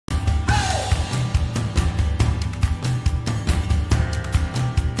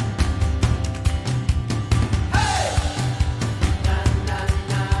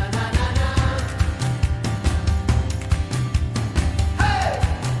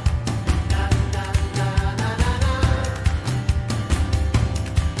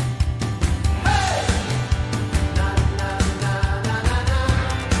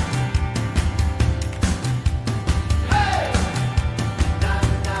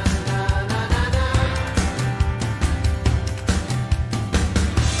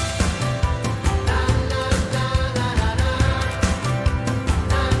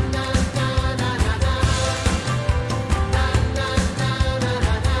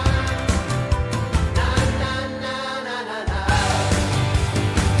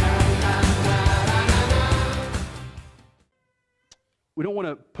don't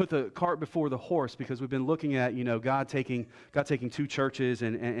want to put the cart before the horse, because we've been looking at, God taking two churches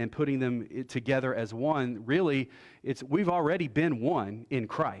and putting them together as one. Really, we've already been one in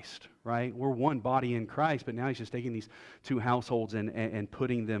Christ, right? We're one body in Christ, but now he's just taking these two households and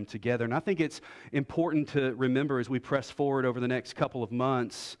putting them together. And I think it's important to remember as we press forward over the next couple of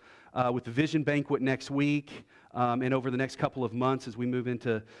months, with the Vision Banquet next week, and over the next couple of months as we move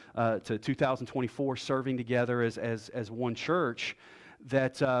into to 2024, serving together as one church,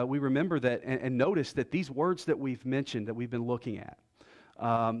 that we remember that and notice that these words that we've mentioned, that we've been looking at,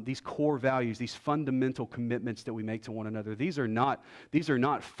 these core values, these fundamental commitments that we make to one another, these are not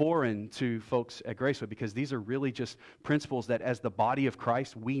foreign to folks at Graceway, because these are really just principles that as the body of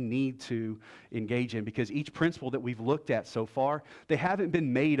Christ we need to engage in, because each principle that we've looked at so far, they haven't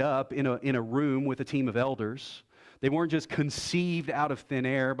been made up in a room with a team of elders. They weren't just conceived out of thin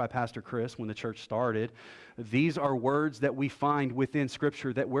air by Pastor Chris when the church started. These are words that we find within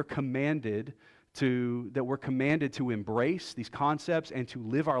Scripture that we're commanded to embrace, these concepts, and to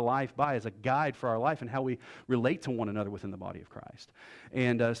live our life by as a guide for our life and how we relate to one another within the body of Christ.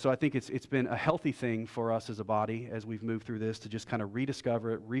 And so I think it's been a healthy thing for us as a body as we've moved through this to just kind of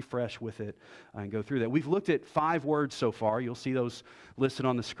rediscover it, refresh with it, and go through that. We've looked at 5 words so far. You'll see those listed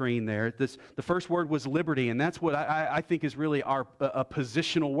on the screen there. The first word was liberty, and that's what I think is really a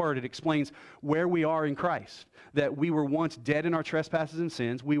positional word. It explains where we are in Christ, that we were once dead in our trespasses and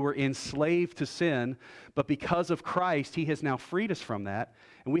sins. We were enslaved to sin, but because of Christ, he has now freed us from that,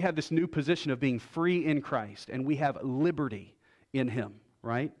 and we have this new position of being free in Christ, and we have liberty in him,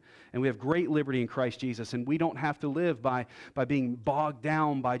 right? And we have great liberty in Christ Jesus, and we don't have to live by being bogged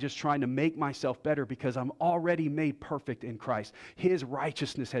down by just trying to make myself better, because I'm already made perfect in Christ. His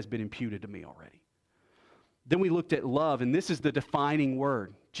righteousness has been imputed to me already. Then we looked at love, and this is the defining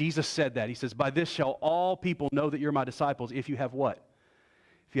word. Jesus said that. He says, "By this shall all people know that you're my disciples, if you have" what?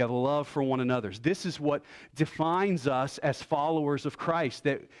 If you have love for one another. This is what defines us as followers of Christ,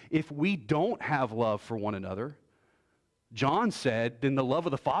 that if we don't have love for one another, John said, then the love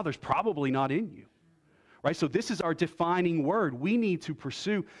of the Father is probably not in you. Right? So this is our defining word. We need to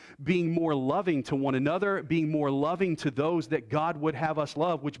pursue being more loving to one another, being more loving to those that God would have us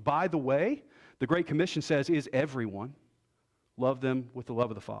love, which, by the way, the Great Commission says is everyone. Love them with the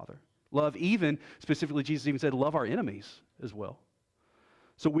love of the Father. Love, even, specifically Jesus even said, love our enemies as well.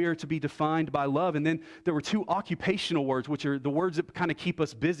 So we are to be defined by love. And then there were 2 occupational words, which are the words that kind of keep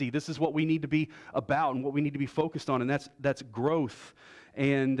us busy. This is what we need to be about and what we need to be focused on, and that's growth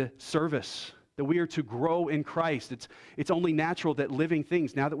and service. That we are to grow in Christ. It's only natural that living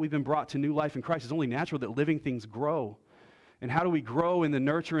things, now that we've been brought to new life in Christ, it's only natural that living things grow. And how do we grow in the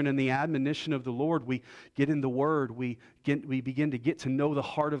nurture and in the admonition of the Lord? We get in the Word. We begin to get to know the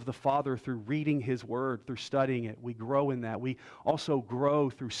heart of the Father through reading His Word, through studying it. We grow in that. We also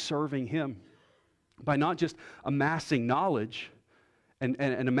grow through serving Him by not just amassing knowledge and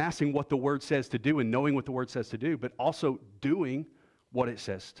amassing what the Word says to do and knowing what the Word says to do, but also doing what it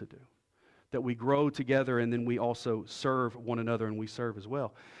says to do. That we grow together, and then we also serve one another, and we serve as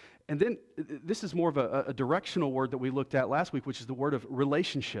well. And then this is more of a directional word that we looked at last week, which is the word of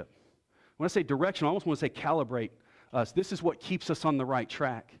relationship. When I say directional, I almost want to say calibrate us. This is what keeps us on the right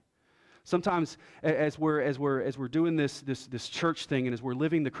track. Sometimes as we're doing this church thing, and as we're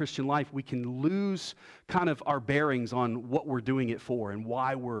living the Christian life, we can lose kind of our bearings on what we're doing it for and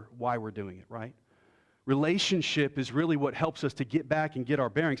why we're doing it, right? Relationship is really what helps us to get back and get our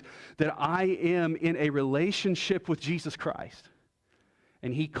bearings. That I am in a relationship with Jesus Christ.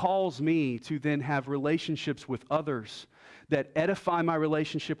 And He calls me to then have relationships with others that edify my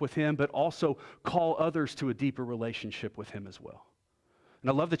relationship with Him, but also call others to a deeper relationship with Him as well. And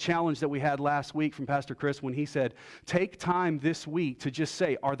I love the challenge that we had last week from Pastor Chris when he said, take time this week to just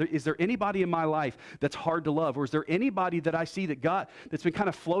say, is there anybody in my life that's hard to love? Or is there anybody that I see that's been kind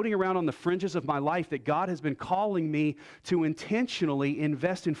of floating around on the fringes of my life that God has been calling me to intentionally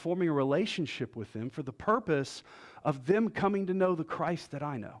invest in forming a relationship with them for the purpose of them coming to know the Christ that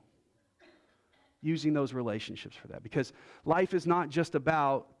I know? Using those relationships for that. Because life is not just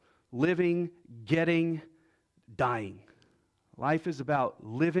about living, getting, dying. Life is about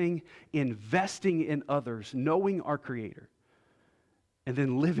living, investing in others, knowing our Creator, and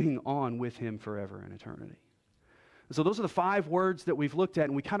then living on with Him forever in eternity. So those are the 5 words that we've looked at,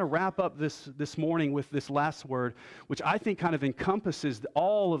 and we kind of wrap up this morning with this last word, which I think kind of encompasses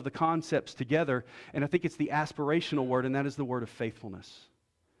all of the concepts together, and I think it's the aspirational word, and that is the word of faithfulness.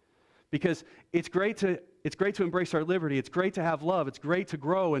 Because it's great to embrace our liberty, it's great to have love, it's great to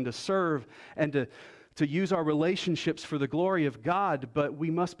grow and to serve and to use our relationships for the glory of God, but we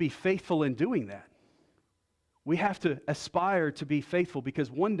must be faithful in doing that. We have to aspire to be faithful,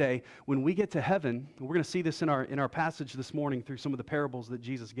 because one day when we get to heaven, and we're going to see this in our passage this morning through some of the parables that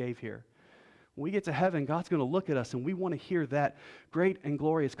Jesus gave here. When we get to heaven, God's going to look at us and we want to hear that great and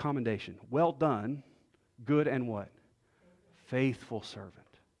glorious commendation. Well done, good and what? Faithful servant.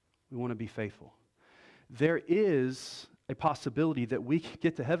 We want to be faithful. There is a possibility that we could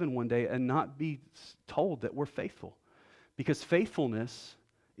get to heaven one day and not be told that we're faithful, because faithfulness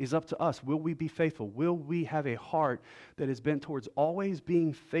is up to us. Will we be faithful? Will we have a heart that is bent towards always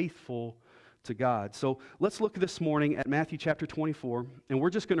being faithful to God? So let's look this morning at Matthew chapter 24, and we're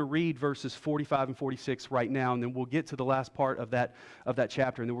just going to read verses 45 and 46 right now, and then we'll get to the last part of that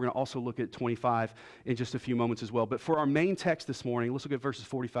chapter, and then we're going to also look at 25 in just a few moments as well. But for our main text this morning, let's look at verses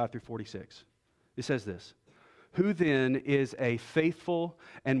 45 through 46. It says this: "Who then is a faithful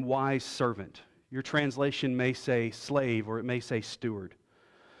and wise servant?" Your translation may say slave, or it may say steward.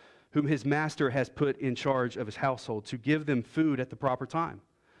 "Whom his master has put in charge of his household to give them food at the proper time.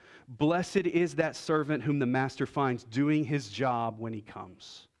 Blessed is that servant whom the master finds doing his job when he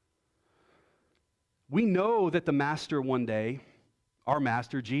comes." We know that the master one day, our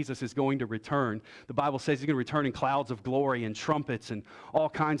master, Jesus, is going to return. The Bible says he's going to return in clouds of glory and trumpets and all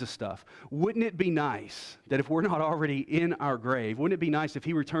kinds of stuff. Wouldn't it be nice that if we're not already in our grave, wouldn't it be nice if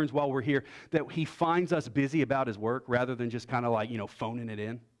he returns while we're here, that he finds us busy about his work rather than just kind of like, phoning it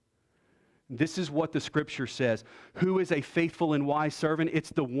in? This is what the scripture says. Who is a faithful and wise servant?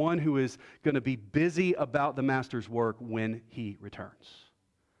 It's the one who is going to be busy about the master's work when he returns.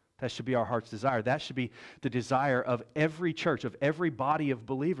 That should be our heart's desire. That should be the desire of every church, of every body of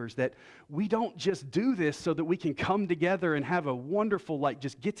believers, that we don't just do this so that we can come together and have a wonderful,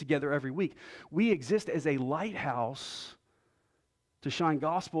 just get together every week. We exist as a lighthouse to shine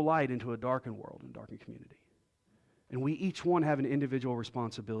gospel light into a darkened world and darkened community. And we each one have an individual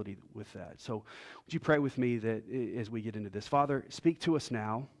responsibility with that. So would you pray with me that as we get into this? Father, speak to us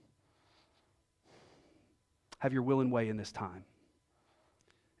now. Have your will and way in this time.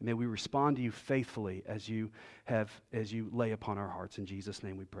 And may we respond to you faithfully as you lay upon our hearts. In Jesus'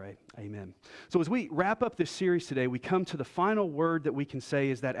 name we pray. Amen. So as we wrap up this series today, we come to the final word that we can say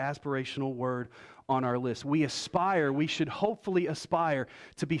is that aspirational word on our list. We should hopefully aspire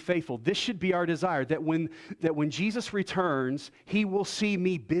to be faithful. This should be our desire, that when Jesus returns, he will see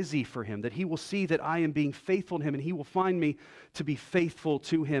me busy for him, that he will see that I am being faithful to him, and he will find me to be faithful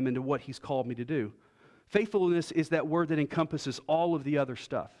to him and to what he's called me to do. Faithfulness is that word that encompasses all of the other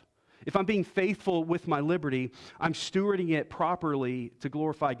stuff. If I'm being faithful with my liberty, I'm stewarding it properly to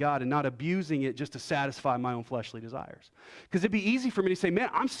glorify God and not abusing it just to satisfy my own fleshly desires. Because it'd be easy for me to say, man,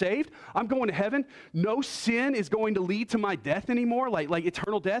 I'm saved. I'm going to heaven. No sin is going to lead to my death anymore, like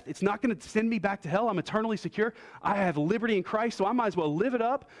eternal death. It's not going to send me back to hell. I'm eternally secure. I have liberty in Christ, so I might as well live it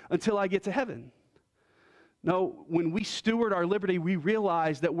up until I get to heaven. No, when we steward our liberty, we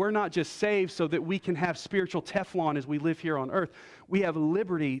realize that we're not just saved so that we can have spiritual Teflon as we live here on earth. We have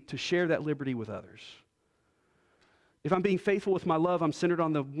liberty to share that liberty with others. If I'm being faithful with my love, I'm centered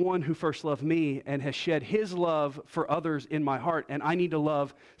on the one who first loved me and has shed his love for others in my heart, and I need to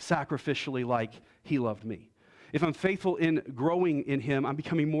love sacrificially like he loved me. If I'm faithful in growing in him, I'm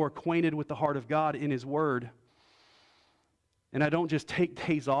becoming more acquainted with the heart of God in his word. And I don't just take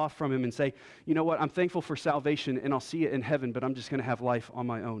days off from him and say, you know what, I'm thankful for salvation and I'll see it in heaven, but I'm just going to have life on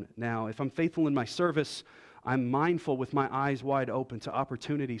my own now. If I'm faithful in my service, I'm mindful with my eyes wide open to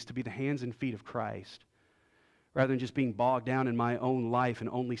opportunities to be the hands and feet of Christ, rather than just being bogged down in my own life and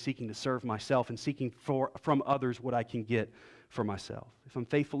only seeking to serve myself and seeking from others what I can get for myself. If I'm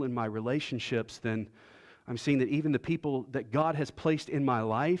faithful in my relationships, then I'm seeing that even the people that God has placed in my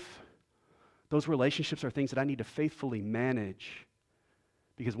life, those relationships are things that I need to faithfully manage,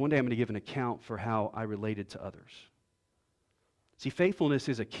 because one day I'm going to give an account for how I related to others. See, faithfulness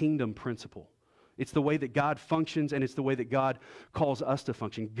is a kingdom principle. It's the way that God functions, and it's the way that God calls us to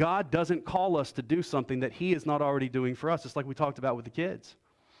function. God doesn't call us to do something that he is not already doing for us. It's like we talked about with the kids.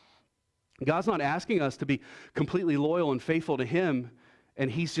 God's not asking us to be completely loyal and faithful to him,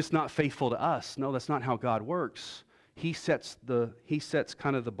 and he's just not faithful to us. No, that's not how God works. He sets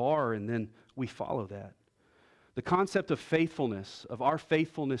kind of the bar, and then we follow that. The concept of faithfulness, of our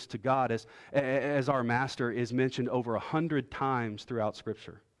faithfulness to God as our master, is mentioned over 100 times throughout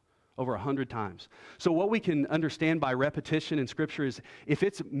Scripture. Over 100 times. So what we can understand by repetition in Scripture is if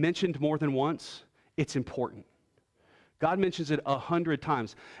it's mentioned more than once, it's important. God mentions it 100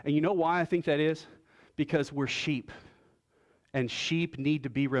 times. And you know why I think that is? Because we're sheep. And sheep need to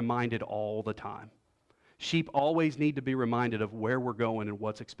be reminded all the time. Sheep always need to be reminded of where we're going and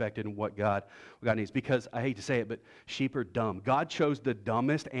what's expected and what God needs. Because, I hate to say it, but sheep are dumb. God chose the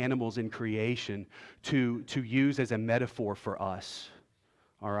dumbest animals in creation to use as a metaphor for us,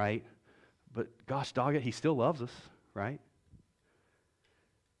 all right? But gosh dog it, he still loves us, right?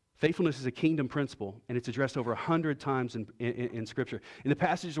 Faithfulness is a kingdom principle, and it's addressed over 100 times in Scripture. In the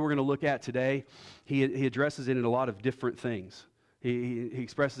passages we're going to look at today, he addresses it in a lot of different things. He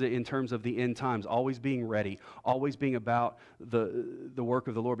expresses it in terms of the end times, always being ready, always being about the work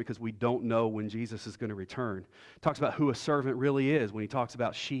of the Lord, because we don't know when Jesus is going to return. He talks about who a servant really is when he talks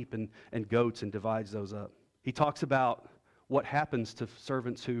about sheep and goats and divides those up. He talks about what happens to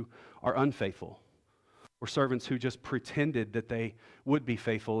servants who are unfaithful, or servants who just pretended that they would be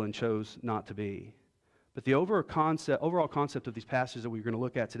faithful and chose not to be. But the overall concept of these passages that we're going to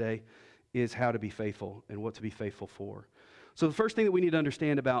look at today is how to be faithful and what to be faithful for. So the first thing that we need to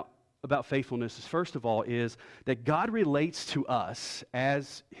understand about faithfulness is, first of all, is that God relates to us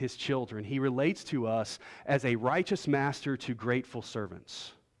as his children. He relates to us as a righteous master to grateful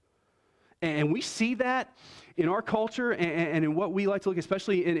servants. And we see that in our culture and in what we like to look,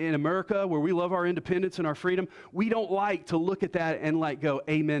 especially in America, where we love our independence and our freedom. We don't like to look at that and go,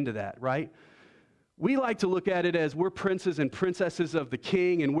 amen to that, right? We like to look at it as we're princes and princesses of the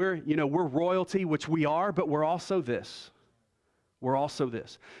king, and we're royalty, which we are, but we're also this. We're also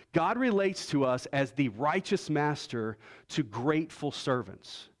this. God relates to us as the righteous master to grateful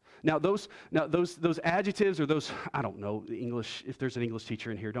servants. Now those adjectives, or those, I don't know English, if there's an English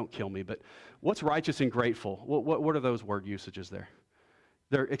teacher in here, don't kill me, but what's righteous and grateful? What are those word usages there?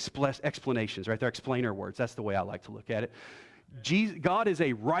 They're explanations, right? They're explainer words. That's the way I like to look at it. God is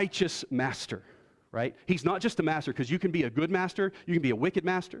a righteous master, right? He's not just a master, because you can be a good master, you can be a wicked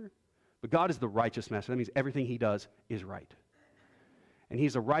master, but God is the righteous master. That means everything he does is right. And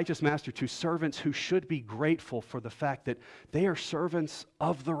he's a righteous master to servants who should be grateful for the fact that they are servants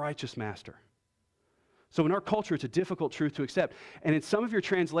of the righteous master. So in our culture, it's a difficult truth to accept. And in some of your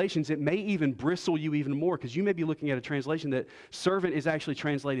translations, it may even bristle you even more, because you may be looking at a translation that servant is actually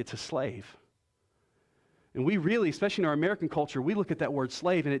translated to slave. And we really, especially in our American culture, we look at that word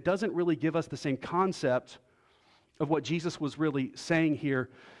slave, and it doesn't really give us the same concept of what Jesus was really saying here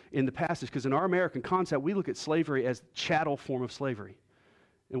in the passage. Because in our American concept, we look at slavery as chattel form of slavery.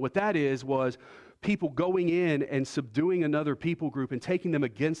 And what that was people going in and subduing another people group and taking them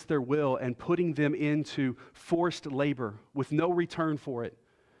against their will and putting them into forced labor with no return for it.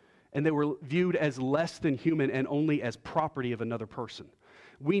 And they were viewed as less than human and only as property of another person.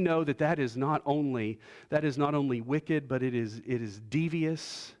 We know that is not only wicked, but it is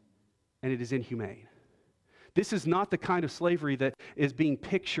devious and it is inhumane. This is not the kind of slavery that is being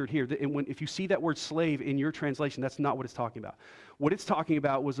pictured here. If you see that word slave in your translation, that's not what it's talking about. What it's talking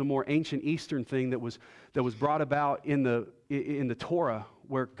about was a more ancient Eastern thing that was brought about in the Torah,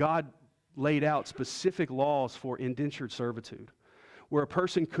 where God laid out specific laws for indentured servitude, where a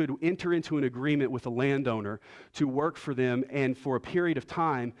person could enter into an agreement with a landowner to work for them, and for a period of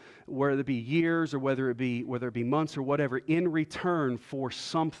time, whether it be years or whether it be months or whatever, in return for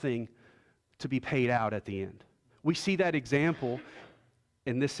something to be paid out at the end. We see that example,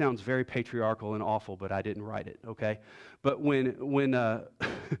 and this sounds very patriarchal and awful, but I didn't write it, okay? But when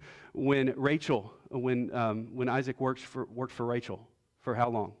Isaac worked for Rachel, for how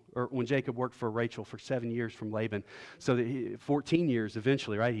long? Or when Jacob worked for Rachel for 7 years from Laban, so that 14 years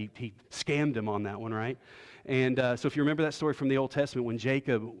eventually, right? He scammed him on that one, right? And so if you remember that story from the Old Testament, when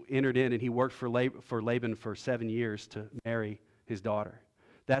Jacob entered in and he worked for Laban for 7 years to marry his daughter.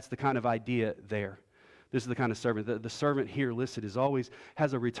 That's the kind of idea there. This is the kind of servant. The servant here listed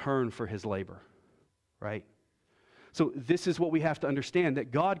has a return for his labor, right? So this is what we have to understand,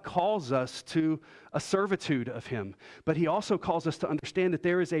 that God calls us to a servitude of him, but he also calls us to understand that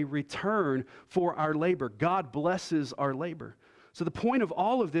there is a return for our labor. God blesses our labor. So the point of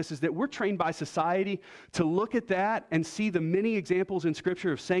all of this is that we're trained by society to look at that and see the many examples in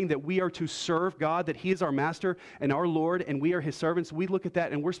Scripture of saying that we are to serve God, that he is our master and our Lord, and we are his servants. We look at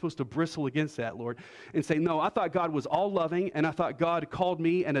that and we're supposed to bristle against that, Lord, and say, no, I thought God was all loving, and I thought God called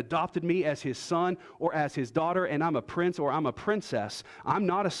me and adopted me as his son or as his daughter, and I'm a prince or I'm a princess. I'm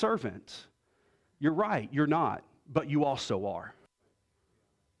not a servant. You're right, you're not, but you also are.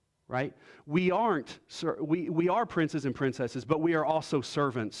 Right? We are princes and princesses, but we are also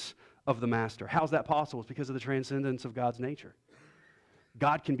servants of the master. How's that possible? It's because of the transcendence of God's nature.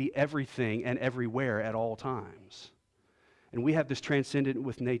 God can be everything and everywhere at all times. And we have this transcendent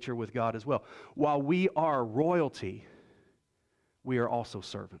with nature with God as well. While we are royalty, we are also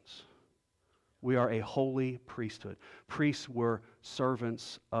servants. We are a holy priesthood. Priests were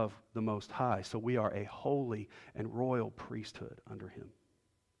servants of the Most High, so we are a holy and royal priesthood under him.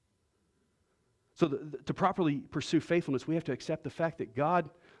 So to properly pursue faithfulness, we have to accept the fact that God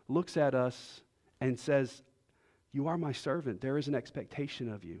looks at us and says, you are my servant. There is an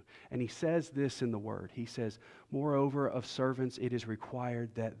expectation of you. And he says this in the Word. He says, moreover, of servants, it is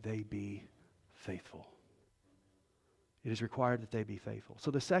required that they be faithful. It is required that they be faithful.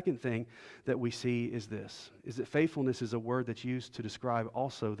 So the second thing that we see is this, is that faithfulness is a word that's used to describe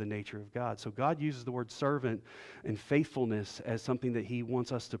also the nature of God. So God uses the word servant and faithfulness as something that he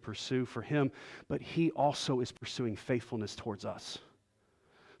wants us to pursue for him, but he also is pursuing faithfulness towards us.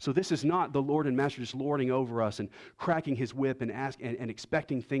 So this is not the Lord and Master just lording over us and cracking his whip and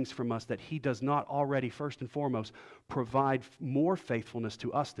expecting things from us that he does not already, first and foremost, provide more faithfulness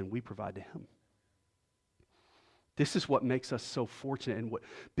to us than we provide to him. This is what makes us so fortunate and what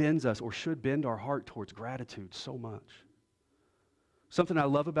bends us or should bend our heart towards gratitude so much. Something I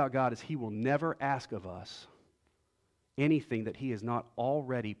love about God is he will never ask of us anything that he has not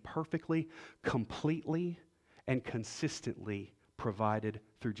already perfectly, completely, and consistently provided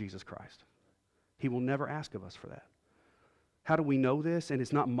through Jesus Christ. He will never ask of us for that. How do we know this? And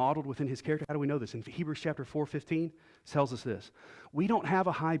it's not modeled within his character. How do we know this? In Hebrews chapter 4:15 tells us this. We don't have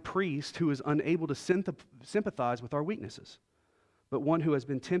a high priest who is unable to sympathize with our weaknesses, but one who has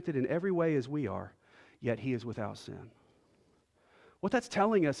been tempted in every way as we are, yet he is without sin. What that's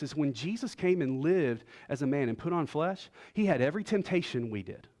telling us is when Jesus came and lived as a man and put on flesh, he had every temptation we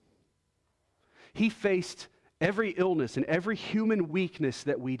did. He faced every illness and every human weakness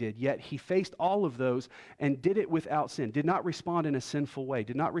that we did, yet he faced all of those and did it without sin, did not respond in a sinful way,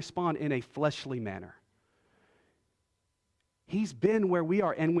 did not respond in a fleshly manner. He's been where we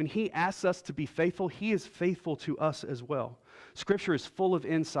are, and when he asks us to be faithful, he is faithful to us as well. Scripture is full of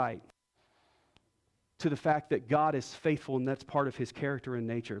insight to the fact that God is faithful, and that's part of his character and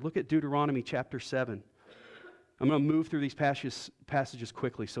nature. Look at Deuteronomy chapter 7. I'm going to move through these passages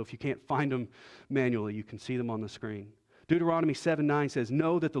quickly, so if you can't find them manually, you can see them on the screen. Deuteronomy 7:9 says,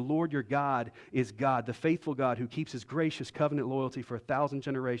 know that the Lord your God is God, the faithful God who keeps his gracious covenant loyalty for 1,000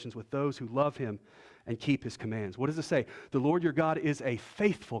 generations with those who love him and keep his commands. What does it say? The Lord your God is a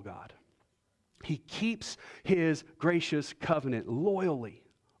faithful God. He keeps his gracious covenant loyalty.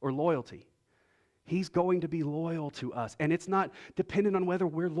 He's going to be loyal to us, and it's not dependent on whether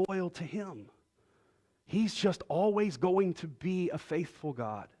we're loyal to him. He's just always going to be a faithful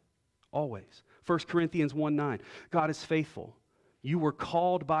God. Always. 1 Corinthians 1:9. God is faithful. You were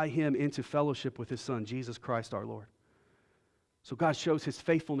called by him into fellowship with his Son, Jesus Christ our Lord. So God shows his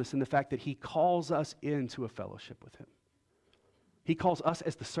faithfulness in the fact that he calls us into a fellowship with him. He calls us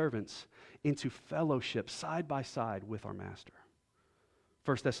as the servants into fellowship side by side with our Master.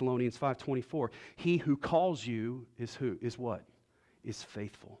 1 Thessalonians 5:24. He who calls you is who? Is what? Is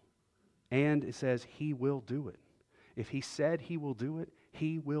faithful. And it says he will do it. If he said he will do it,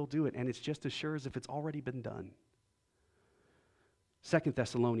 he will do it. And it's just as sure as if it's already been done. 2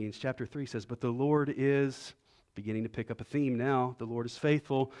 Thessalonians chapter 3 says, but the Lord is, beginning to pick up a theme now, the Lord is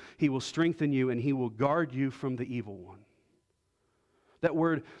faithful. He will strengthen you and he will guard you from the evil one. That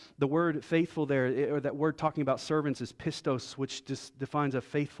word, the word faithful there, or that word talking about servants is pistos, which just defines a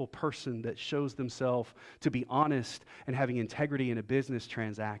faithful person that shows themselves to be honest and having integrity in a business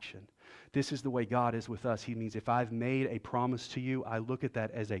transaction. This is the way God is with us. He means if I've made a promise to you, I look at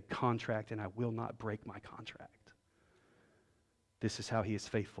that as a contract and I will not break my contract. This is how he is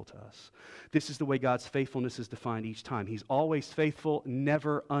faithful to us. This is the way God's faithfulness is defined each time. He's always faithful,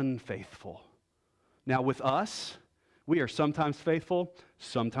 never unfaithful. Now with us, we are sometimes faithful,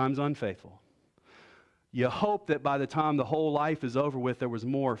 sometimes unfaithful. You hope that by the time the whole life is over with, there was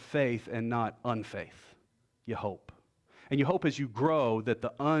more faith and not unfaith. You hope. And you hope as you grow that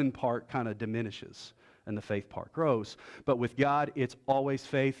the part kind of diminishes and the faith part grows. But with God, it's always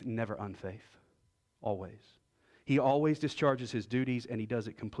faith, never unfaith. Always. He always discharges his duties and he does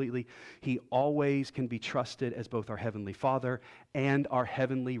it completely. He always can be trusted as both our heavenly Father and our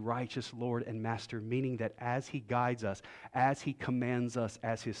heavenly righteous Lord and Master, meaning that as he guides us, as he commands us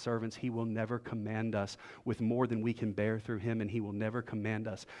as his servants, he will never command us with more than we can bear through him, and he will never command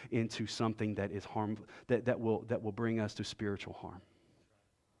us into something that is harmful, that will bring us to spiritual harm.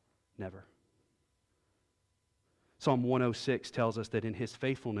 Never. Psalm 106 tells us that in his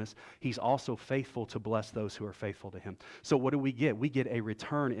faithfulness, he's also faithful to bless those who are faithful to him. So what do we get? We get a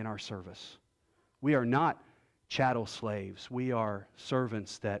return in our service. We are not chattel slaves. We are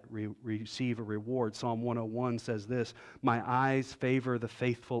servants that receive a reward. Psalm 101 says this, my eyes favor the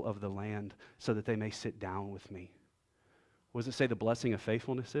faithful of the land so that they may sit down with me. What does it say the blessing of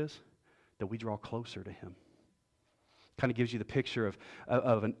faithfulness is? that we draw closer to him. Kind of gives you the picture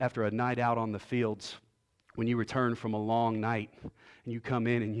of after a night out on the fields, when you return from a long night and you come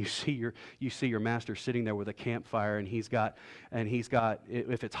in and you see your master sitting there with a campfire, and he's got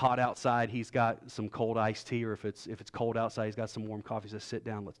if it's hot outside, he's got some cold iced tea, or if it's cold outside, he's got some warm coffee. He says, sit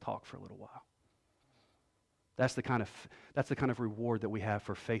down, let's talk for a little while. That's the kind of reward that we have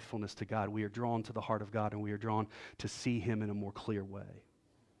for faithfulness to God. We are drawn to the heart of God, and we are drawn to see him in a more clear way.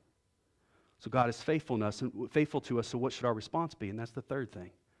 So God is faithful to us, so what should our response be? And that's the third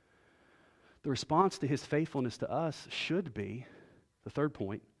thing. The response to his faithfulness to us should be, the third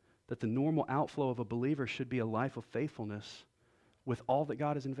point, that the normal outflow of a believer should be a life of faithfulness with all that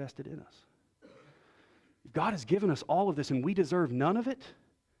God has invested in us. If God has given us all of this and we deserve none of it,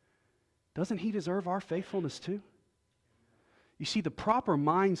 doesn't he deserve our faithfulness too? You see, the proper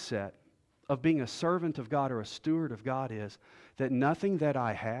mindset of being a servant of God or a steward of God is that nothing that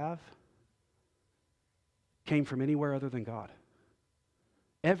I have came from anywhere other than God.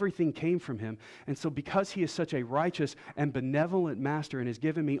 Everything came from him. And so because he is such a righteous and benevolent master and has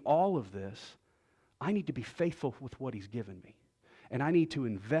given me all of this, I need to be faithful with what he's given me. And I need to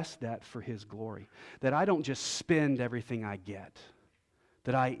invest that for his glory. That I don't just spend everything I get.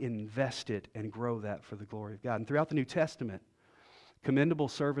 That I invest it and grow that for the glory of God. And throughout the New Testament, commendable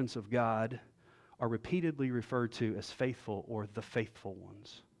servants of God are repeatedly referred to as faithful or the faithful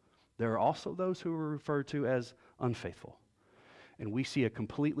ones. There are also those who are referred to as unfaithful. And we see a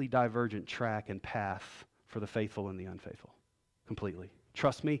completely divergent track and path for the faithful and the unfaithful. Completely.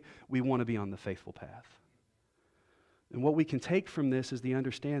 Trust me, we want to be on the faithful path. And what we can take from this is the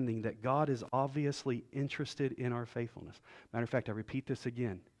understanding that God is obviously interested in our faithfulness. Matter of fact, I repeat this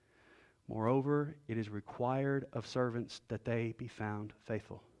again. Moreover, it is required of servants that they be found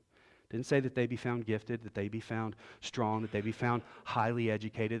faithful. Didn't say that they be found gifted, that they be found strong, that they be found highly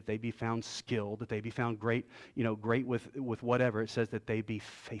educated, that they be found skilled, that they be found great with whatever. It says that they be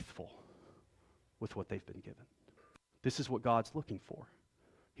faithful with what they've been given. This is what God's looking for.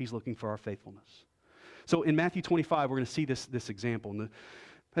 He's looking for our faithfulness. So in Matthew 25, we're going to see this example. In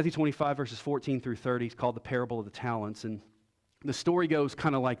Matthew 25, verses 14 through 30, it's called the parable of the talents. And the story goes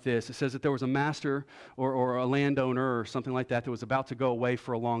kind of like this. It says that there was a master or a landowner or something like that was about to go away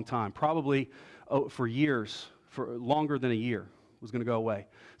for a long time, probably for years, for longer than a year was going to go away.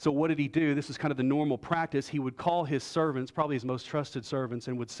 So what did he do? This is kind of the normal practice. He would call his servants, probably his most trusted servants,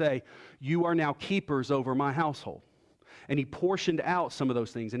 and would say, you are now keepers over my household. And he portioned out some of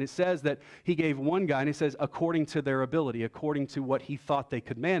those things. And it says that he gave one guy, and it says according to their ability, according to what he thought they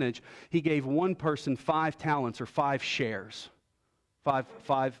could manage, he gave one person 5 talents or 5 shares.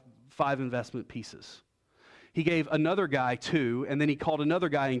 Five investment pieces. He gave another guy 2, and then he called another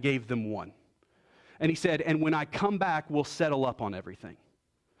guy and gave them 1. And he said, and when I come back, we'll settle up on everything.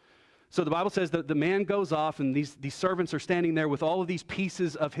 So the Bible says that the man goes off, and these servants are standing there with all of these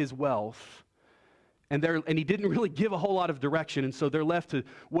pieces of his wealth, and he didn't really give a whole lot of direction, and so they're left to,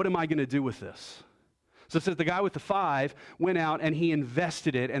 what am I going to do with this? So it says the guy with the 5 went out and he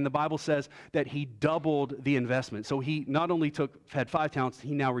invested it, and the Bible says that he doubled the investment. So he not only had 5 talents,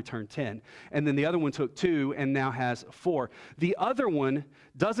 he now returned 10. And then the other one took 2 and now has 4. The other one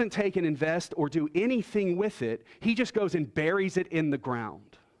doesn't take and invest or do anything with it. He just goes and buries it in the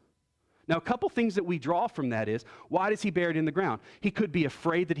ground. Now, a couple things that we draw from that is, why does he bury it in the ground? He could be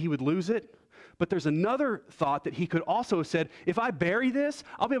afraid that he would lose it. But there's another thought that he could also have said, if I bury this,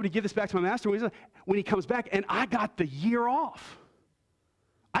 I'll be able to give this back to my master when he comes back, and I got the year off.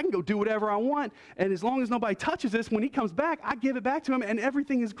 I can go do whatever I want, and as long as nobody touches this, when he comes back, I give it back to him, and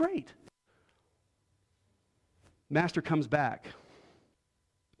everything is great. Master comes back.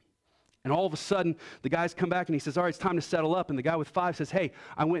 And all of a sudden, the guys come back, and he says, all right, it's time to settle up. And the guy with 5 says, hey,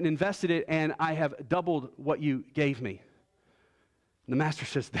 I went and invested it, and I have doubled what you gave me. And the master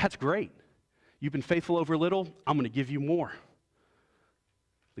says, that's great. You've been faithful over a little, I'm going to give you more.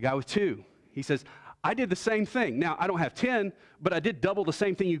 The guy with 2, he says, I did the same thing. Now, I don't have 10, but I did double the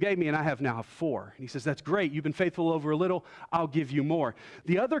same thing you gave me, and I have now 4. And he says, that's great. You've been faithful over a little, I'll give you more.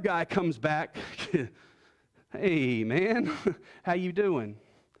 The other guy comes back, hey, man, how you doing?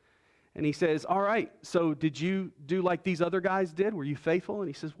 And he says, all right, so did you do like these other guys did? Were you faithful? And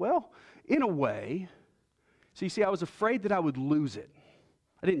he says, well, in a way. So you see, I was afraid that I would lose it.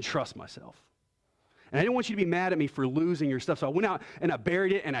 I didn't trust myself. And I didn't want you to be mad at me for losing your stuff. So I went out and I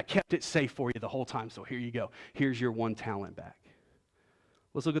buried it and I kept it safe for you the whole time. So here you go. Here's your 1 talent back.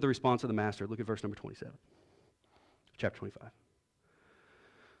 Let's look at the response of the master. Look at verse number 27, chapter 25.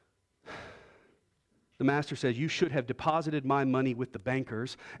 The master says, you should have deposited my money with the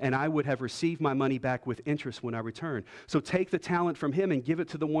bankers, and I would have received my money back with interest when I return. So take the talent from him and give it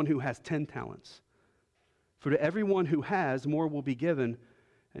to the one who has 10 talents. For to everyone who has, more will be given,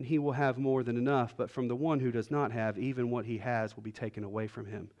 and he will have more than enough. But from the one who does not have, even what he has will be taken away from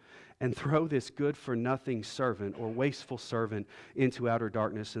him. And throw this good-for-nothing servant or wasteful servant into outer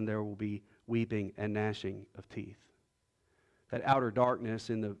darkness, and there will be weeping and gnashing of teeth. That outer darkness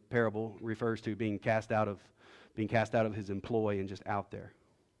in the parable refers to being cast out of his employ and just out there.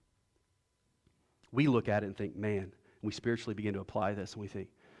 We look at it and think, man, we spiritually begin to apply this, and we think,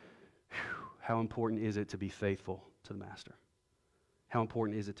 how important is it to be faithful to the master? How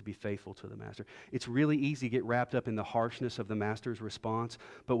important is it to be faithful to the master? It's really easy to get wrapped up in the harshness of the master's response,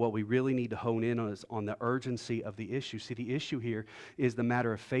 but what we really need to hone in on is on the urgency of the issue. See, the issue here is the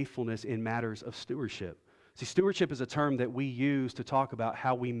matter of faithfulness in matters of stewardship. See, stewardship is a term that we use to talk about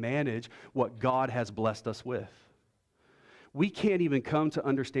how we manage what God has blessed us with. We can't even come to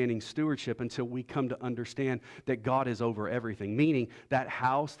understanding stewardship until we come to understand that God is over everything. Meaning that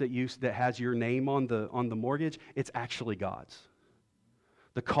house that has your name on the mortgage, it's actually God's.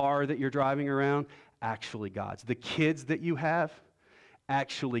 The car that you're driving around, actually God's. The kids that you have,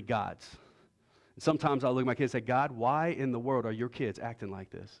 actually God's. And sometimes I'll look at my kids and say, God, why in the world are your kids acting like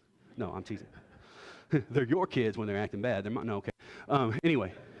this? No, I'm teasing. They're your kids when they're acting bad. No, okay.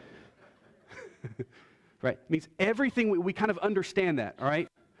 Anyway. Right? It means everything, we kind of understand that, all right?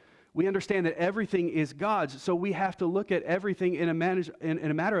 We understand that everything is God's, so we have to look at everything in a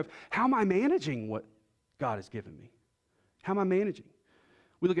matter of, how am I managing what God has given me? How am I managing?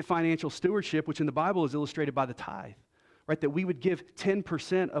 We look at financial stewardship, which in the Bible is illustrated by the tithe, right? That we would give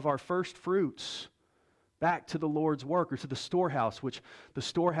 10% of our first fruits back to the Lord's work, or to the storehouse, which the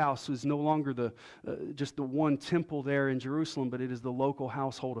storehouse is no longer just the one temple there in Jerusalem, but it is the local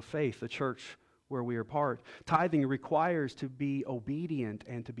household of faith, the church where we are part. Tithing requires to be obedient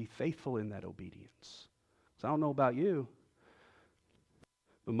and to be faithful in that obedience. So I don't know about you,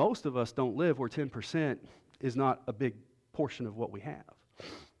 but most of us don't live where 10% is not a big portion of what we have,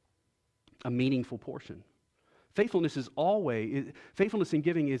 a meaningful portion. Faithfulness in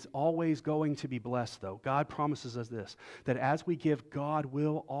giving is always going to be blessed, though. God promises us this, that as we give, God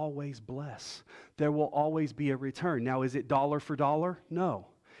will always bless. There will always be a return. Now, is it dollar for dollar? No.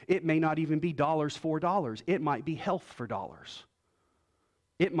 It may not even be dollars for dollars. It might be health for dollars.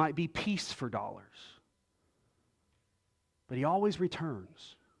 It might be peace for dollars. But he always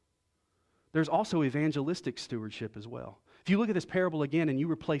returns. There's also evangelistic stewardship as well. If you look at this parable again and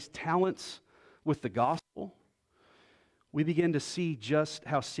you replace talents with the gospel, we begin to see just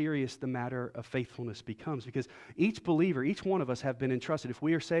how serious the matter of faithfulness becomes, because each believer, each one of us have been entrusted. If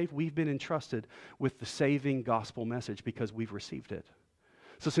we are saved, we've been entrusted with the saving gospel message because we've received it.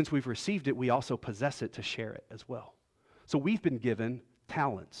 So since we've received it, we also possess it to share it as well. So we've been given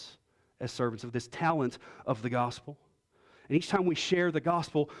talents as servants of this talent of the gospel. And each time we share the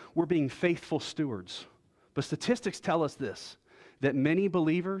gospel, we're being faithful stewards. But statistics tell us this, that many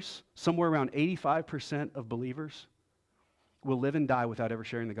believers, somewhere around 85% of believers, will live and die without ever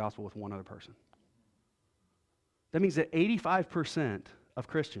sharing the gospel with one other person. That means that 85% of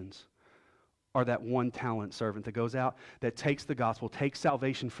Christians are that one talent servant that goes out, that takes the gospel, takes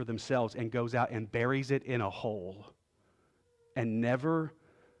salvation for themselves, and goes out and buries it in a hole and never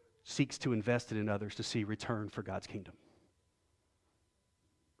seeks to invest it in others to see return for God's kingdom.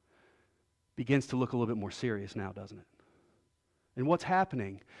 Begins to look a little bit more serious now, doesn't it? And what's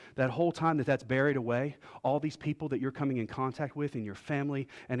happening that whole time that's buried away, all these people that you're coming in contact with in your family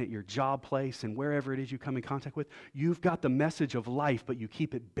and at your job place and wherever it is you come in contact with, you've got the message of life, but you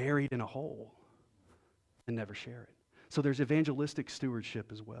keep it buried in a hole and never share it. So there's evangelistic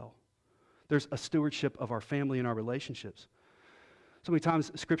stewardship as well. There's a stewardship of our family and our relationships. So many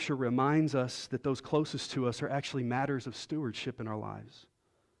times Scripture reminds us that those closest to us are actually matters of stewardship in our lives.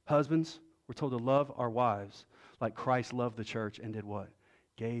 Husbands, we're told to love our wives like Christ loved the church and did what?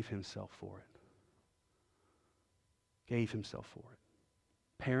 Gave himself for it. Gave himself for it.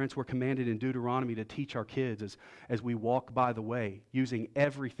 Parents were commanded in Deuteronomy to teach our kids as we walk by the way, using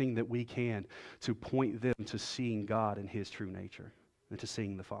everything that we can to point them to seeing God in his true nature and to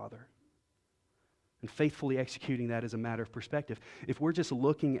seeing the Father. And faithfully executing that is a matter of perspective. If we're just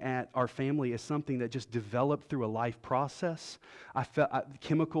looking at our family as something that just developed through a life process,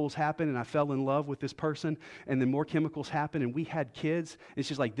 chemicals happen and I fell in love with this person, and then more chemicals happen and we had kids, it's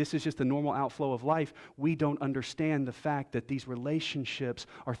just like this is just the normal outflow of life. We don't understand the fact that these relationships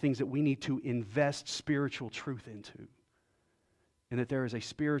are things that we need to invest spiritual truth into. and that there is a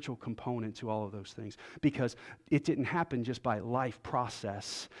spiritual component to all of those things, because it didn't happen just by life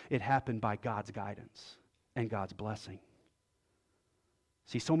process. It happened by God's guidance and God's blessing.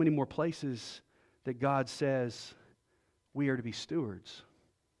 See, so many more places that God says we are to be stewards.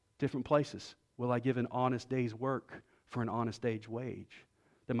 Different places. Will I give an honest day's work for an honest day's wage?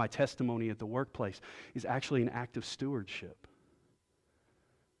 That my testimony at the workplace is actually an act of stewardship.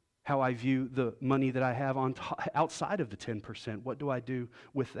 How I view the money that I have outside of the 10%. What do I do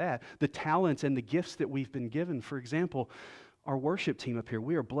with that? The talents and the gifts that we've been given. For example, our worship team up here,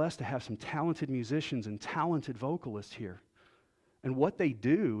 we are blessed to have some talented musicians and talented vocalists here. And what they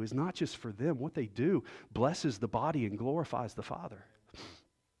do is not just for them. What they do blesses the body and glorifies the Father.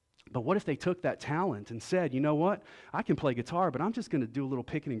 But what if they took that talent and said, you know what? I can play guitar, but I'm just going to do a little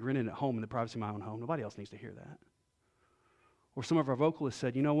picking and grinning at home in the privacy of my own home. Nobody else needs to hear that. Or some of our vocalists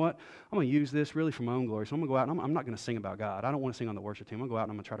said, you know what? I'm going to use this really for my own glory. So I'm going to go out and I'm not going to sing about God. I don't want to sing on the worship team. I'm going to go out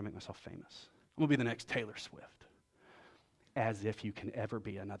and I'm going to try to make myself famous. I'm going to be the next Taylor Swift. As if you can ever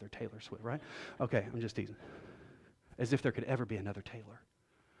be another Taylor Swift, right? Okay, I'm just teasing. As if there could ever be another Taylor.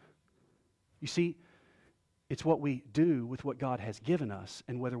 You see, it's what we do with what God has given us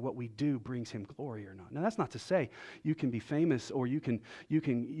and whether what we do brings him glory or not. Now, that's not to say you can be famous or you can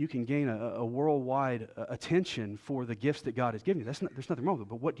gain a worldwide attention for the gifts that God has given you. There's nothing wrong with it,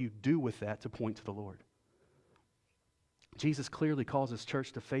 but what do you do with that to point to the Lord? Jesus clearly calls his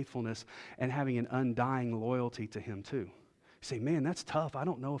church to faithfulness and having an undying loyalty to him too. You say, man, that's tough. I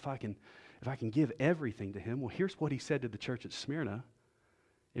don't know if I can give everything to him. Well, here's what he said to the church at Smyrna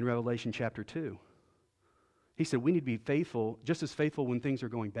in Revelation chapter 2. He said we need to be faithful, just as faithful when things are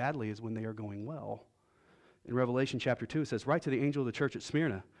going badly as when they are going well. In Revelation chapter 2, it says, write to the angel of the church at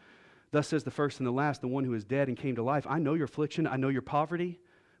Smyrna. Thus says the first and the last, the one who is dead and came to life. I know your affliction, I know your poverty,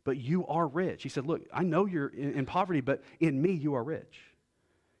 but you are rich. He said, look, I know you're in poverty, but in me you are rich.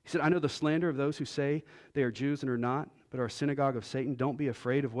 He said, I know the slander of those who say they are Jews and are not, but are a synagogue of Satan. Don't be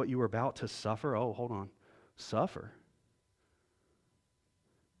afraid of what you are about to suffer. Oh, hold on. Suffer?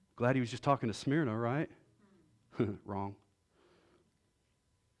 Glad he was just talking to Smyrna, right? Wrong.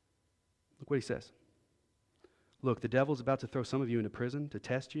 Look what he says. Look, the devil's about to throw some of you into prison to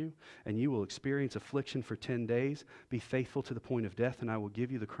test you, and you will experience affliction for 10 days. Be faithful to the point of death, and I will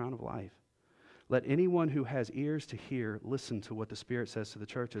give you the crown of life. Let anyone who has ears to hear listen to what the Spirit says to the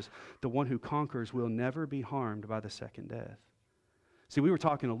churches. The one who conquers will never be harmed by the second death. See, we were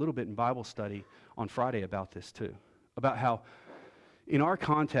talking a little bit in Bible study on Friday about this too, about how in our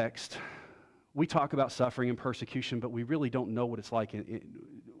context, we talk about suffering and persecution, but we really don't know what it's like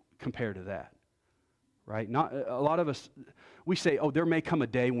compared to that, right? Not a lot of us, we say, oh, there may come a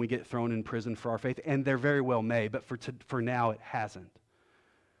day when we get thrown in prison for our faith, and there very well may, but for now it hasn't.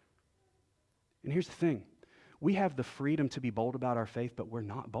 And here's the thing. We have the freedom to be bold about our faith, but we're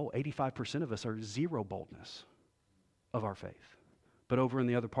not bold. 85% of us are zero boldness of our faith. But over in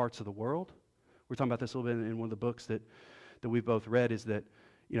the other parts of the world, we're talking about this a little bit in one of the books that we've both read, is that,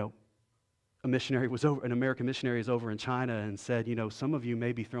 you know, an American missionary is over in China and said, you know, some of you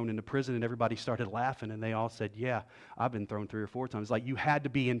may be thrown into prison, and everybody started laughing, and they all said, yeah, I've been thrown 3 or 4 times. Like, you had to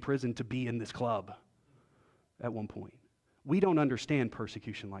be in prison to be in this club at one point. We don't understand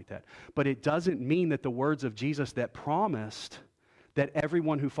persecution like that. But it doesn't mean that the words of Jesus that promised that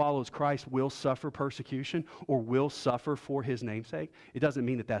everyone who follows Christ will suffer persecution or will suffer for his name's sake, it doesn't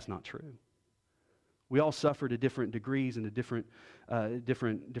mean that that's not true. We all suffer to different degrees and to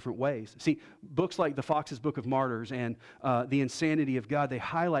different ways. See, books like The Fox's Book of Martyrs and The Insanity of God, they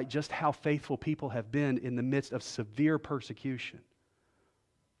highlight just how faithful people have been in the midst of severe persecution.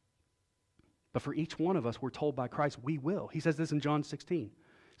 But for each one of us, we're told by Christ, we will. He says this in John 16. He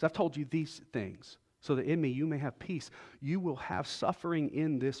says, I've told you these things, so that in me you may have peace. You will have suffering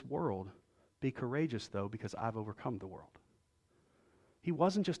in this world. Be courageous, though, because I've overcome the world. He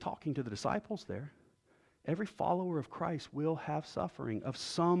wasn't just talking to the disciples there. Every follower of Christ will have suffering of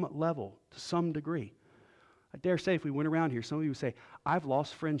some level, to some degree. I dare say if we went around here, some of you would say, I've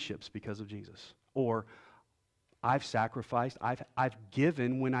lost friendships because of Jesus. Or, I've sacrificed, I've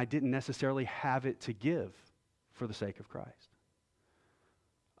given when I didn't necessarily have it to give for the sake of Christ.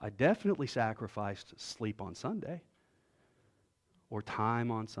 I definitely sacrificed sleep on Sunday or time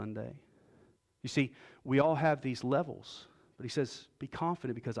on Sunday. You see, we all have these levels. But he says, be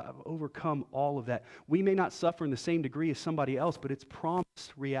confident because I've overcome all of that. We may not suffer in the same degree as somebody else, but it's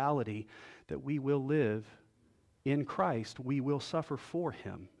promised reality that we will live in Christ. We will suffer for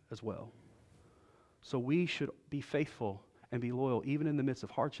him as well. So we should be faithful and be loyal even in the midst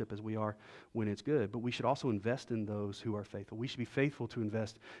of hardship as we are when it's good. But we should also invest in those who are faithful. We should be faithful to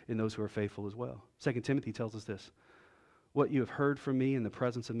invest in those who are faithful as well. 2 Timothy tells us this. What you have heard from me in the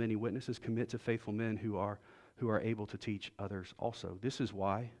presence of many witnesses, commit to faithful men who are able to teach others also. This is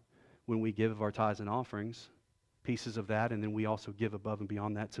why when we give of our tithes and offerings, pieces of that, and then we also give above and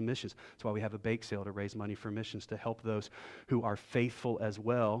beyond that to missions. That's why we have a bake sale to raise money for missions, to help those who are faithful as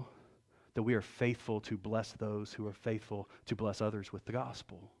well, that we are faithful to bless those who are faithful to bless others with the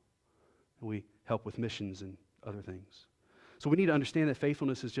gospel. And we help with missions and other things. So we need to understand that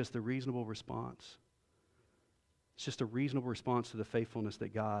faithfulness is just a reasonable response. It's just a reasonable response to the faithfulness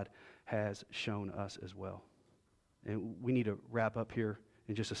that God has shown us as well. And we need to wrap up here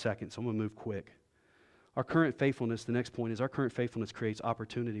in just a second, so I'm going to move quick. Our current faithfulness, the next point is our current faithfulness creates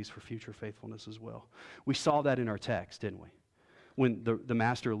opportunities for future faithfulness as well. We saw that in our text, didn't we? When the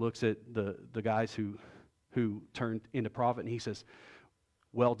master looks at the guys who turned into prophet, and he says,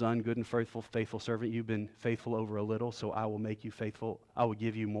 well done, good and faithful servant. You've been faithful over a little, so I will make you faithful. I will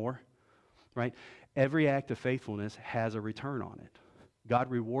give you more, right? Every act of faithfulness has a return on it.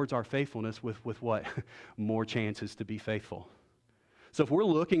 God rewards our faithfulness with what? More chances to be faithful. So if we're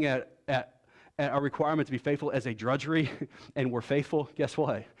looking at our requirement to be faithful as a drudgery, and we're faithful, guess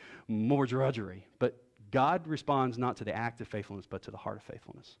what? More drudgery. But God responds not to the act of faithfulness, but to the heart of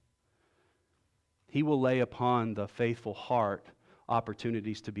faithfulness. He will lay upon the faithful heart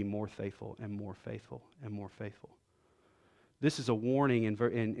opportunities to be more faithful and more faithful and more faithful. This is a warning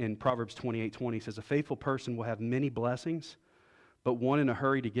in Proverbs 28:20. Says, a faithful person will have many blessings, but one in a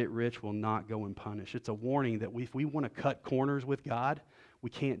hurry to get rich will not go unpunished. It's a warning that if we want to cut corners with God, we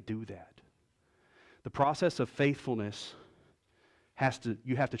can't do that. The process of faithfulness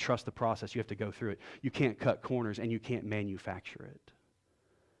you have to trust the process. You have to go through it. You can't cut corners and you can't manufacture it.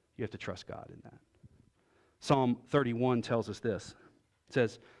 You have to trust God in that. Psalm 31 tells us this. It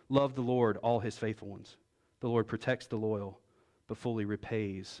says, love the Lord, all his faithful ones. The Lord protects the loyal, but fully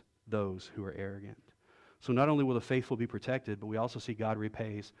repays those who are arrogant. So not only will the faithful be protected, but we also see God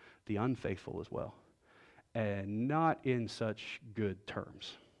repays the unfaithful as well. And not in such good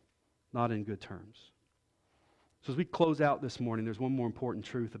terms. Not in good terms. So as we close out this morning, there's one more important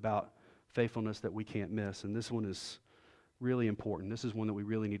truth about faithfulness that we can't miss, and this one is really important. This is one that we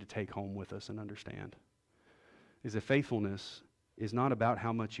really need to take home with us and understand. Is that faithfulness is not about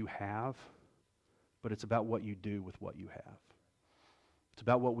how much you have, but it's about what you do with what you have. It's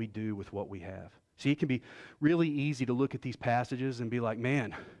about what we do with what we have. See, it can be really easy to look at these passages and be like,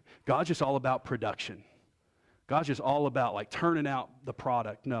 man, God's just all about production. God's just all about like turning out the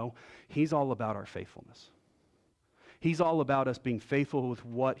product. No, he's all about our faithfulness. He's all about us being faithful with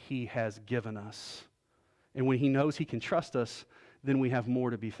what he has given us. And when he knows he can trust us, then we have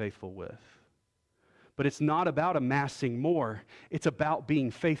more to be faithful with. But it's not about amassing more. It's about being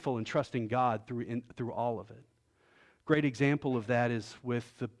faithful and trusting God through all of it. Great example of that is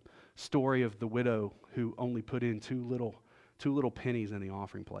with the story of the widow who only put in two little pennies in the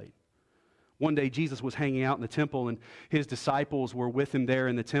offering plate. One day Jesus was hanging out in the temple and his disciples were with him there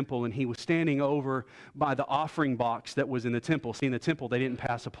in the temple, and he was standing over by the offering box that was in the temple. See, in the temple they didn't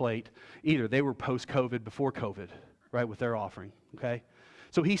pass a plate either. They were post-COVID, before COVID, right, with their offering, okay?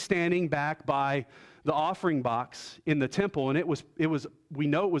 So he's standing back by the offering box in the temple, and we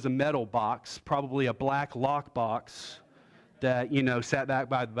know it was a metal box, probably a black lock box that, sat back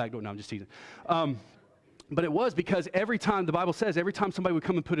by the back door. No, I'm just teasing. But it was because every time, the Bible says, every time somebody would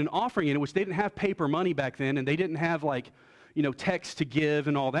come and put an offering in it, which they didn't have paper money back then, and they didn't have text to give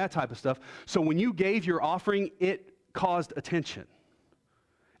and all that type of stuff. So when you gave your offering, it caused attention.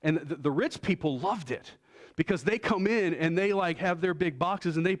 And the rich people loved it because they come in and they have their big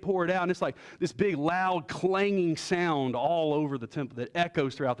boxes and they pour it out, and it's like this big loud clanging sound all over the temple that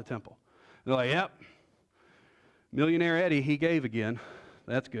echoes throughout the temple. They're like, yep, millionaire Eddie, he gave again.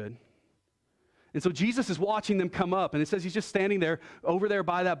 That's good. And so Jesus is watching them come up, and it says he's just standing there, over there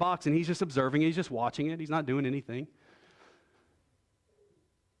by that box, and he's just observing it. He's just watching it. He's not doing anything.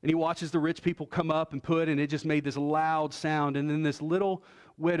 And he watches the rich people come up and put, and it just made this loud sound, and then this little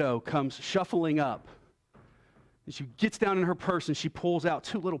widow comes shuffling up. And she gets down in her purse, and she pulls out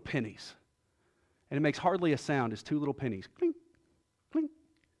 2 little pennies. And it makes hardly a sound. It's 2 little pennies. Clink, clink,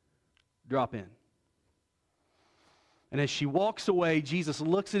 drop in. And as she walks away, Jesus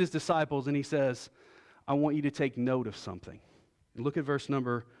looks at his disciples and he says, I want you to take note of something. And look at verse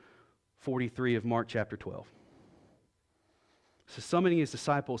number 43 of Mark chapter 12. So summoning his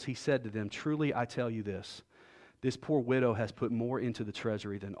disciples, he said to them, truly I tell you this poor widow has put more into the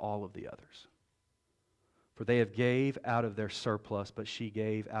treasury than all of the others. For they have gave out of their surplus, but she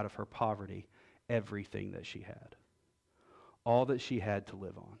gave out of her poverty everything that she had. All that she had to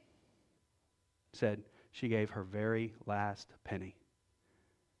live on. Said, she gave her very last penny.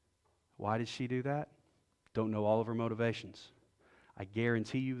 Why did she do that? Don't know all of her motivations. I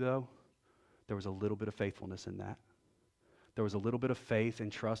guarantee you, though, there was a little bit of faithfulness in that. There was a little bit of faith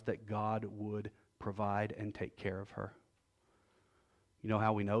and trust that God would provide and take care of her. You know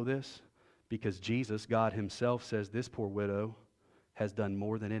how we know this? Because Jesus, God himself, says this poor widow has done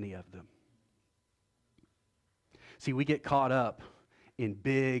more than any of them. See, we get caught up in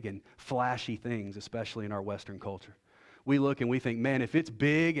big and flashy things, especially in our Western culture. We look and we think, man, if it's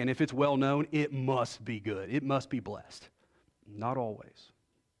big and if it's well known, it must be good. It must be blessed. Not always.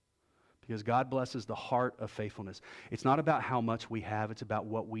 Because God blesses the heart of faithfulness. It's not about how much we have, it's about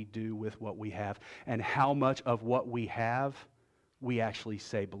what we do with what we have, and how much of what we have we actually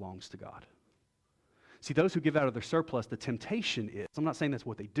say belongs to God. See, those who give out of their surplus, the temptation is, I'm not saying that's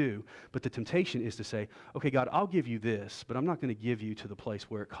what they do, but the temptation is to say, okay, God, I'll give you this, but I'm not going to give you to the place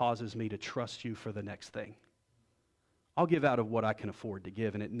where it causes me to trust you for the next thing. I'll give out of what I can afford to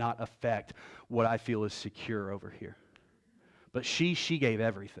give and it not affect what I feel is secure over here. But she gave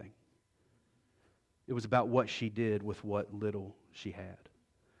everything. It was about what she did with what little she had.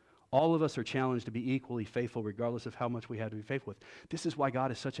 All of us are challenged to be equally faithful regardless of how much we have to be faithful with. This is why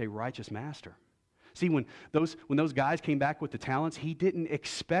God is such a righteous master. See, when those guys came back with the talents, he didn't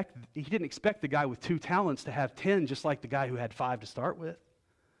expect the guy with 2 talents to have 10, just like the guy who had 5 to start with.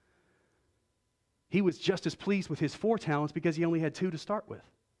 He was just as pleased with his 4 talents because he only had 2 to start with.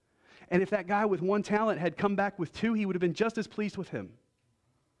 And if that guy with 1 talent had come back with 2, he would have been just as pleased with him.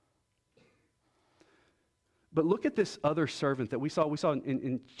 But look at this other servant that we saw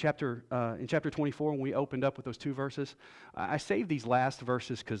in chapter 24 when we opened up with those 2 verses. I saved these last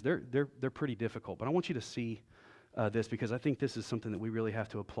verses because they're pretty difficult. But I want you to see this because I think this is something that we really have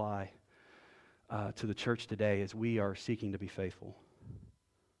to apply to the church today as we are seeking to be faithful.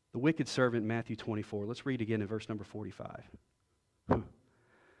 The wicked servant, Matthew 24. Let's read again in verse number 45.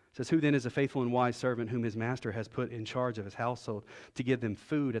 It says, "Who then is a faithful and wise servant whom his master has put in charge of his household to give them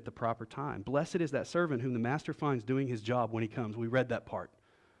food at the proper time? Blessed is that servant whom the master finds doing his job when he comes." We read that part.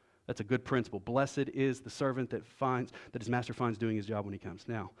 That's a good principle. Blessed is the servant that his master finds doing his job when he comes.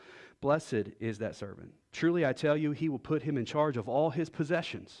 Now, blessed is that servant. Truly I tell you, he will put him in charge of all his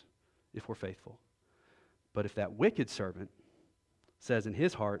possessions if we're faithful. But if that wicked servant says in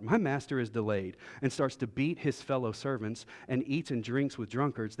his heart, "My master is delayed," and starts to beat his fellow servants and eats and drinks with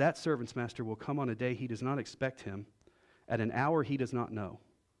drunkards, that servant's master will come on a day he does not expect him, at an hour he does not know.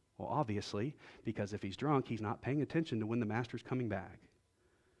 Well, obviously, because if he's drunk, he's not paying attention to when the master's coming back.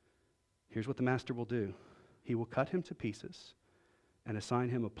 Here's what the master will do. He will cut him to pieces and assign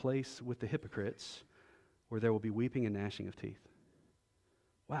him a place with the hypocrites where there will be weeping and gnashing of teeth.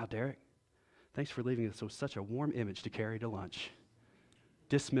 Wow, Derek, thanks for leaving us with such a warm image to carry to lunch.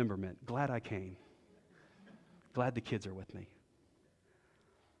 Dismemberment. Glad I came. Glad the kids are with me.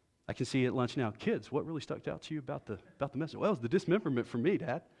 I can see at lunch now, kids, what really stuck out to you about the message? Well, it was the dismemberment for me,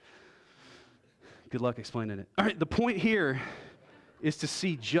 Dad. Good luck explaining it. All right, the point here is to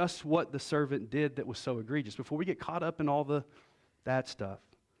see just what the servant did that was so egregious. Before we get caught up in all that stuff,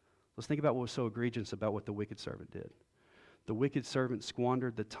 let's think about what was so egregious about what the wicked servant did. The wicked servant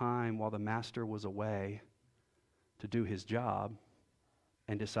squandered the time while the master was away to do his job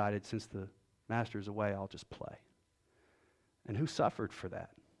and decided, since the master's away, I'll just play. And who suffered for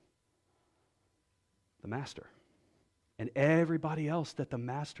that? The master. And everybody else that the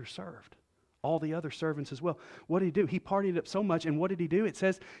master served. All the other servants as well. What did he do? He partied up so much, and what did he do? It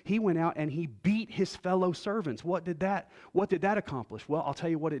says he went out and he beat his fellow servants. What did that accomplish? Well, I'll tell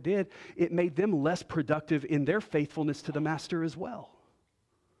you what it did. It made them less productive in their faithfulness to the master as well.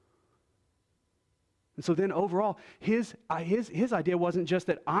 And so then overall, his idea wasn't just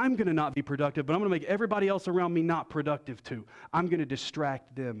that I'm going to not be productive, but I'm going to make everybody else around me not productive too. I'm going to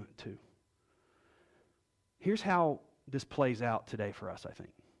distract them too. Here's how this plays out today for us, I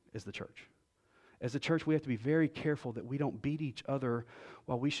think, as the church. As a church, we have to be very careful that we don't beat each other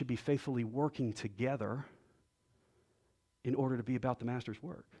while we should be faithfully working together in order to be about the master's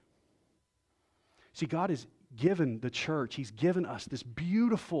work. See, God has given the church, he's given us this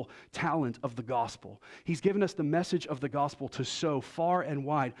beautiful talent of the gospel. He's given us the message of the gospel to sow far and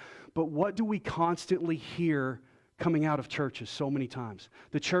wide. But what do we constantly hear coming out of churches so many times?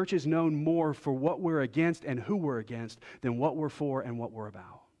 The church is known more for what we're against and who we're against than what we're for and what we're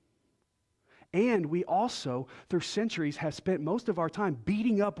about. And we also, through centuries, have spent most of our time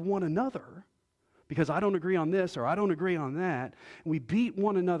beating up one another because I don't agree on this or I don't agree on that. And we beat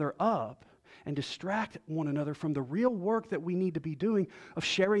one another up and distract one another from the real work that we need to be doing of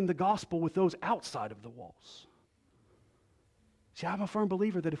sharing the gospel with those outside of the walls. See, I'm a firm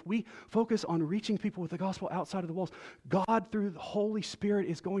believer that if we focus on reaching people with the gospel outside of the walls, God, through the Holy Spirit,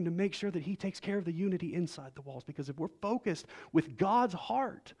 is going to make sure that he takes care of the unity inside the walls. Because if we're focused with God's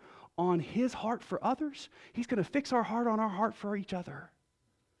heart on his heart for others, he's going to fix our heart on our heart for each other.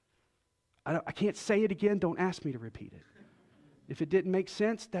 I can't say it again. Don't ask me to repeat it. If it didn't make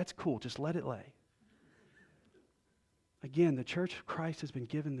sense, that's cool. Just let it lay. Again, the Church of Christ has been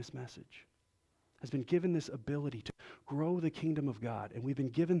given this message, has been given this ability to grow the kingdom of God. And we've been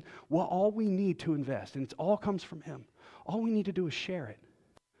given all we need to invest. And it all comes from him. All we need to do is share it.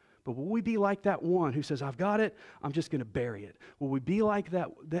 But will we be like that one who says, I've got it, I'm just going to bury it? Will we be like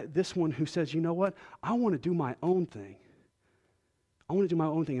this one who says, you know what, I want to do my own thing. I want to do my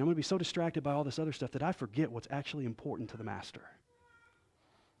own thing. I'm going to be so distracted by all this other stuff that I forget what's actually important to the master.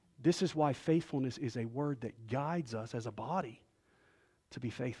 This is why faithfulness is a word that guides us as a body to be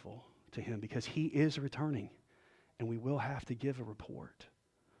faithful to him, because he is returning and we will have to give a report.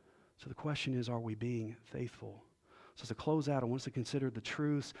 So the question is, are we being faithful? So to close out, I want us to consider the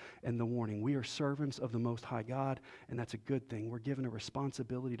truths and the warning. We are servants of the Most High God, and that's a good thing. We're given a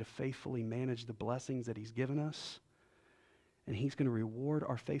responsibility to faithfully manage the blessings that he's given us, and he's going to reward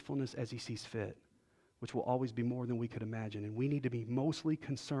our faithfulness as he sees fit, which will always be more than we could imagine. And we need to be mostly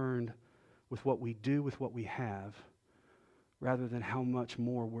concerned with what we do with what we have, rather than how much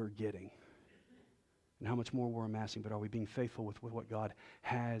more we're getting and how much more we're amassing. But are we being faithful with what God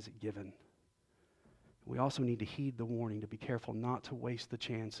has given? We also need to heed the warning to be careful not to waste the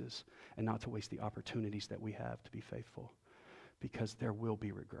chances and not to waste the opportunities that we have to be faithful, because there will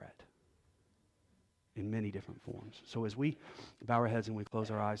be regret in many different forms. So as we bow our heads and we close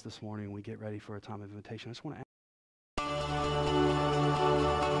our eyes this morning and we get ready for a time of invitation, I just want to